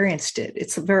experienced it.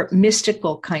 It's a very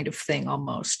mystical kind of thing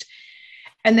almost.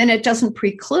 And then it doesn't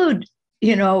preclude,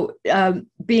 you know,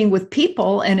 being with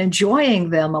people and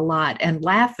enjoying them a lot and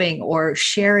laughing or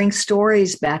sharing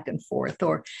stories back and forth,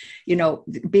 or, you know,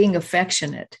 being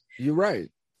affectionate. You're right.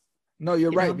 No,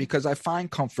 you're right, because I find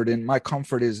comfort in, my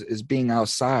comfort is being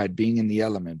outside, being in the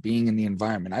element, being in the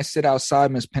environment. I sit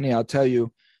outside, Miss Penny, I'll tell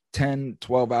you, 10,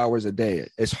 12 hours a day.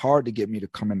 It's hard to get me to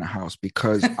come in the house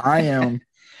because I'm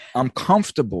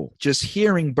comfortable just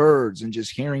hearing birds and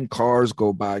just hearing cars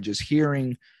go by, just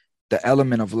hearing the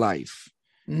element of life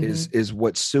is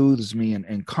what soothes me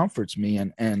and comforts me.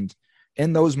 And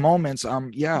in those moments,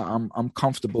 I'm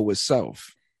comfortable with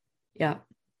self. Yeah.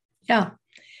 Yeah.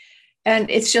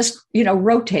 And it's just, you know,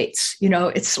 rotates, you know,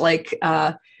 it's like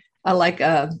a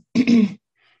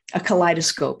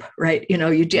kaleidoscope, right? You know,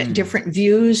 you get different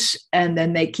views and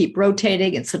then they keep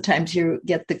rotating. And sometimes you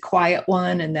get the quiet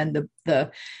one and then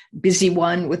the busy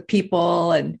one with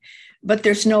people. But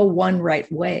there's no one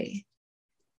right way.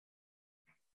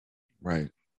 Right.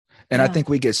 And I think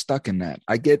we get stuck in that.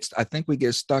 I think we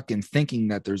get stuck in thinking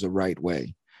that there's a right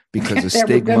way. Because of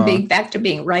stigma. We're going to be back to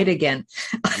being right again.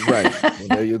 Right. Well,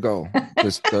 there you go.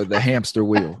 Just the hamster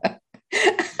wheel.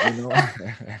 You know?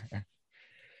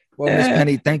 Well, Miss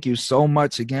Penny, thank you so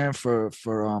much again for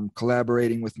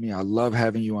collaborating with me. I love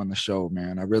having you on the show,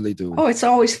 man. I really do. Oh, it's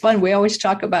always fun. We always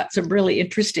talk about some really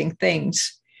interesting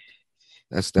things.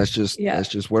 That's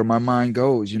just where my mind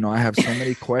goes. You know, I have so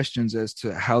many questions as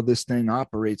to how this thing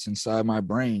operates inside my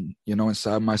brain, you know,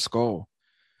 inside my skull.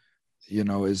 You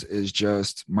know, is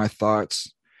just my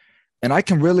thoughts. And I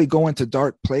can really go into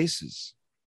dark places,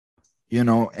 you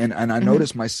know, and I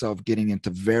notice myself getting into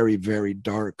very, very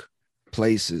dark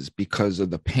places because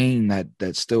of the pain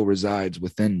that still resides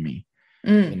within me.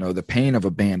 You know, the pain of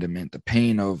abandonment, the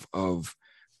pain of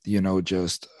you know,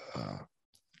 just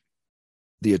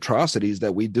the atrocities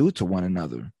that we do to one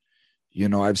another. You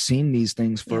know, I've seen these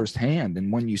things firsthand,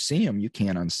 and when you see them, you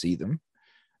can't unsee them.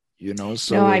 You know,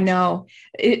 so no, I know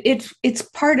it's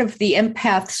part of the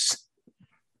empath's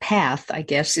path, I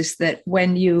guess, is that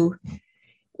when you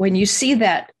see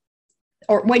that,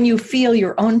 or when you feel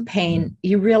your own pain,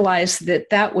 you realize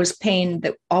that was pain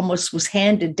that almost was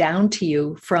handed down to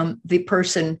you from the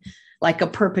person, like a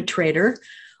perpetrator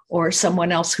or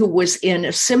someone else who was in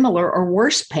a similar or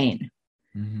worse pain,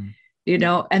 you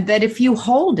know, and that if you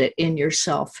hold it in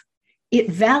yourself, it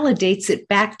validates it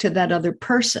back to that other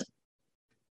person.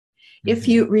 If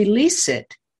you release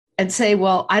it and say,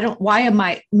 well, why am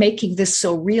I making this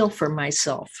so real for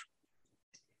myself?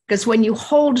 Because when you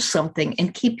hold something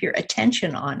and keep your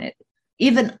attention on it,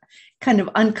 even kind of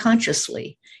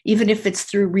unconsciously, even if it's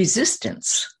through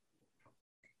resistance,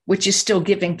 which is still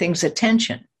giving things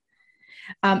attention,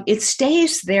 it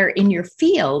stays there in your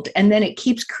field, and then it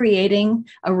keeps creating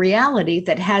a reality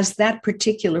that has that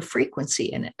particular frequency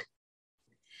in it.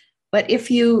 But if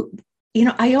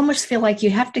I almost feel like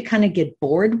you have to kind of get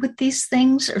bored with these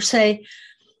things, or say,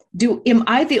 am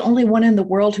I the only one in the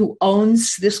world who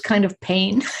owns this kind of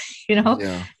pain?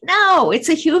 Yeah. No, it's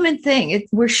a human thing.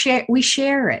 We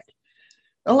share it.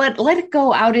 Let it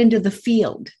go out into the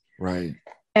field. Right.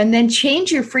 And then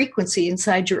change your frequency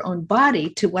inside your own body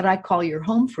to what I call your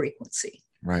home frequency.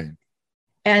 Right.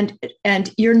 And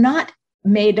you're not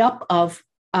made up of,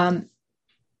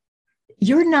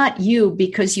 you're not you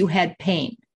because you had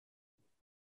pain.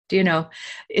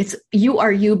 You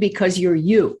are you because you're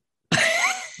you.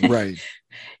 Right.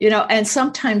 And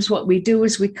sometimes what we do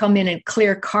is we come in and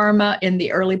clear karma in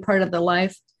the early part of the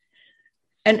life.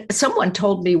 And someone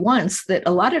told me once that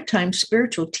a lot of times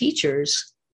spiritual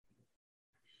teachers,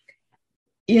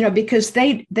 because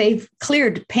they've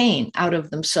cleared pain out of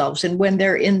themselves. And when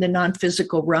they're in the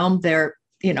non-physical realm, they're,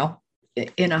 in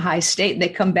a high state, they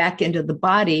come back into the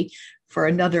body for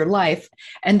another life,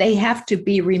 and they have to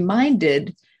be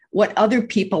reminded what other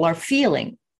people are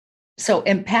feeling. So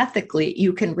empathically,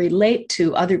 you can relate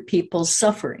to other people's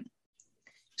suffering.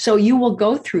 So you will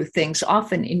go through things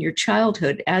often in your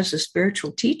childhood as a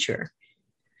spiritual teacher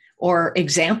or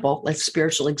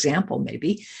spiritual example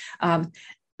maybe,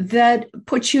 that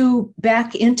puts you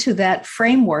back into that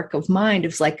framework of mind.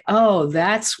 It's like, oh,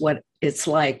 that's what it's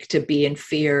like to be in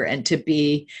fear and to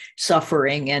be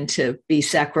suffering and to be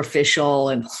sacrificial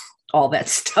and all that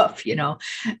stuff,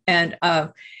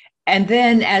 And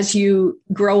then as you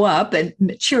grow up and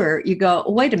mature, you go,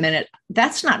 wait a minute,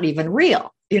 that's not even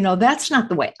real. That's not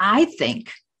the way I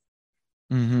think.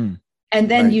 Mm-hmm. And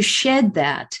then you shed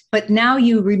that. But now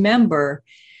you remember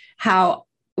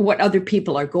what other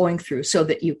people are going through so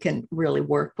that you can really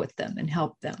work with them and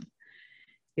help them.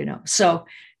 So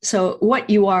what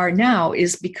you are now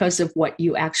is because of what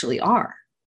you actually are.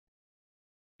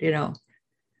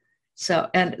 So,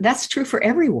 and that's true for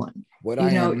everyone. What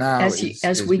I am now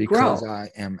as we grow, because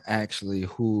I am actually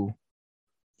who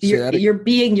you're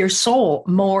being your soul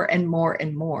more and more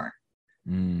and more.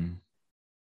 Mm.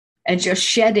 And just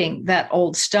shedding that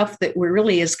old stuff that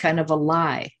really is kind of a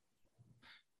lie.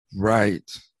 Right.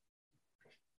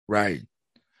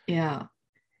 Yeah.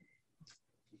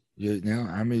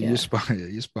 You're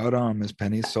spot on, Miss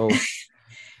Penny. So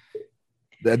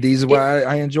these are why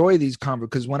I enjoy these conversations,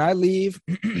 because when I leave,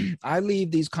 I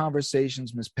leave these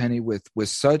conversations, Miss Penny, with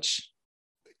such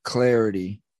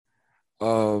clarity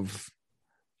of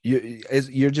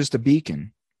you're just a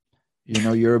beacon.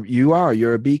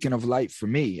 You're a beacon of light for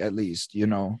me, at least,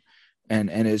 and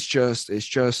it's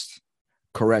just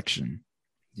correction,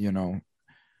 so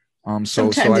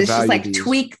sometimes I it's just like these.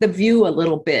 Tweak the view a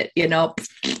little bit,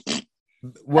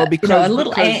 well, because a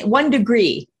little 1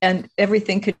 degree and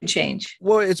everything could change.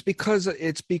 Well, it's because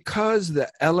the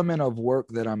element of work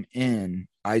that I'm in,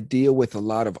 I deal with a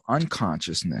lot of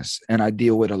unconsciousness, and I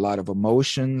deal with a lot of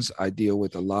emotions. I deal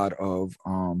with a lot of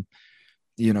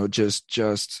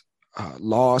just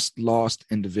lost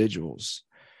individuals,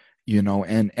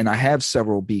 and I have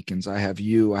several beacons. I have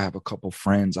you, I have a couple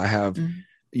friends, I have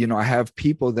I have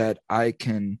people that I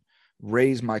can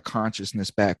raise my consciousness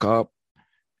back up,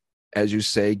 as you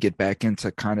say, get back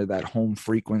into kind of that home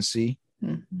frequency.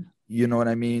 Mm-hmm. You know what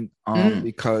I mean?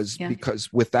 Because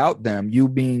without them, you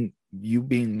being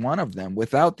one of them,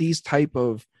 without these type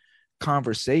of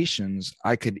conversations,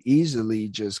 I could easily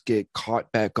just get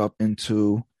caught back up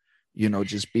into,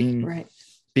 just being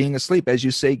asleep, as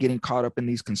you say, getting caught up in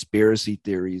these conspiracy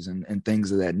theories and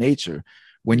things of that nature.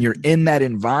 When you're in that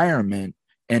environment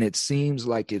and it seems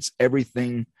like it's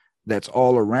everything that's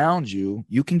all around you,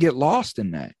 you can get lost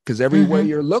in that, because everywhere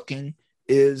you're looking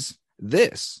is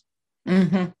this.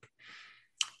 Mm-hmm.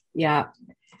 Yeah.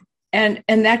 And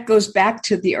that goes back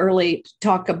to the early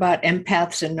talk about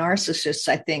empaths and narcissists.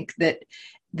 I think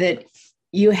that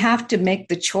you have to make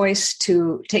the choice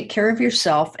to take care of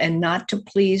yourself and not to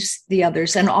please the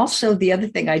others. And also the other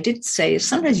thing I did say is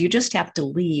sometimes you just have to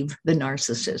leave the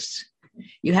narcissist.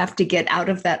 You have to get out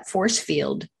of that force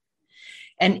field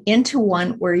and into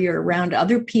one where you're around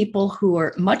other people who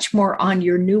are much more on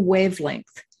your new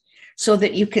wavelength, so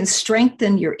that you can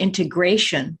strengthen your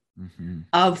integration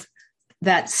of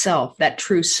that self, that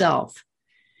true self.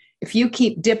 If you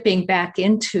keep dipping back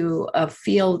into a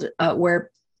field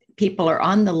where people are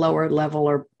on the lower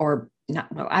level or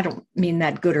not, well, I don't mean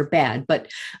that good or bad,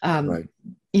 but, Right.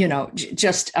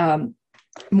 Just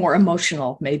more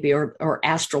emotional maybe, or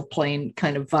astral plane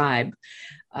kind of vibe.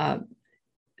 And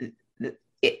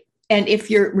if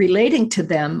you're relating to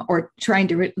them or trying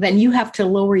to, then you have to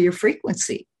lower your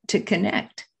frequency to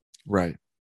connect. Right.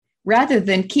 Rather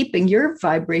than keeping your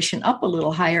vibration up a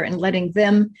little higher and letting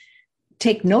them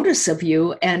take notice of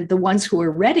you, and the ones who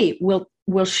are ready will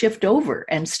shift over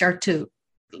and start to,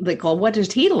 like, well, what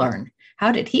did he learn?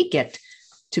 How did he get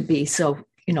to be so,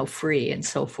 free and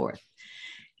so forth?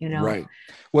 Right.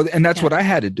 Well, and that's what I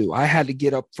had to do. I had to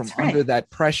get up from Right. under that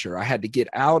pressure. I had to get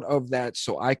out of that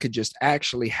so I could just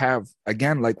actually have,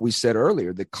 again, like we said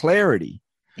earlier, the clarity,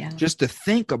 just to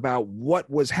think about what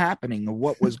was happening and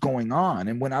what was going on.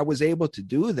 And when I was able to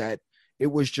do that, it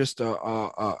was just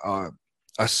a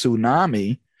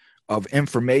tsunami of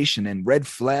information and red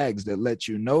flags that let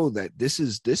you know that this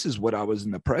is what I was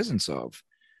in the presence of,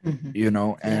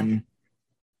 and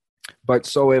but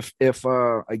so if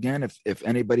again, if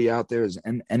anybody out there is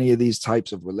in any of these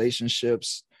types of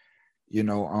relationships, it's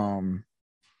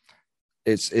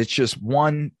just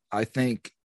one, I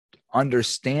think,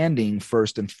 understanding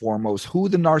first and foremost who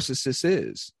the narcissist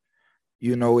is.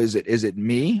 Is it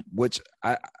me, which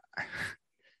a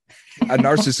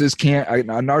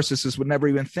narcissist would never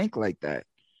even think like that.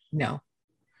 No.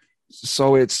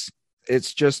 So it's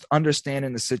just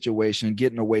understanding the situation,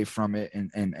 getting away from it,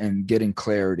 and getting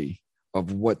clarity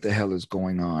of what the hell is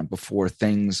going on before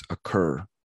things occur.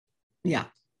 Yeah.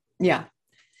 Ms.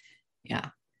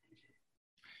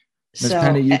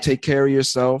 Penny, you take care of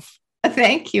yourself.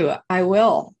 Thank you. I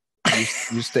will.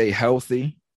 You stay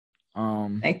healthy.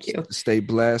 Thank you. Stay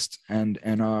blessed, and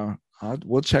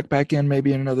we'll check back in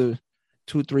maybe in another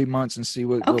 2-3 months and see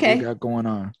what we got going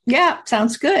on. Yeah,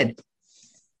 sounds good.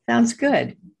 Sounds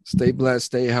good. Stay blessed,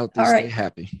 stay healthy, stay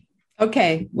happy.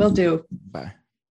 Okay, will do. Bye.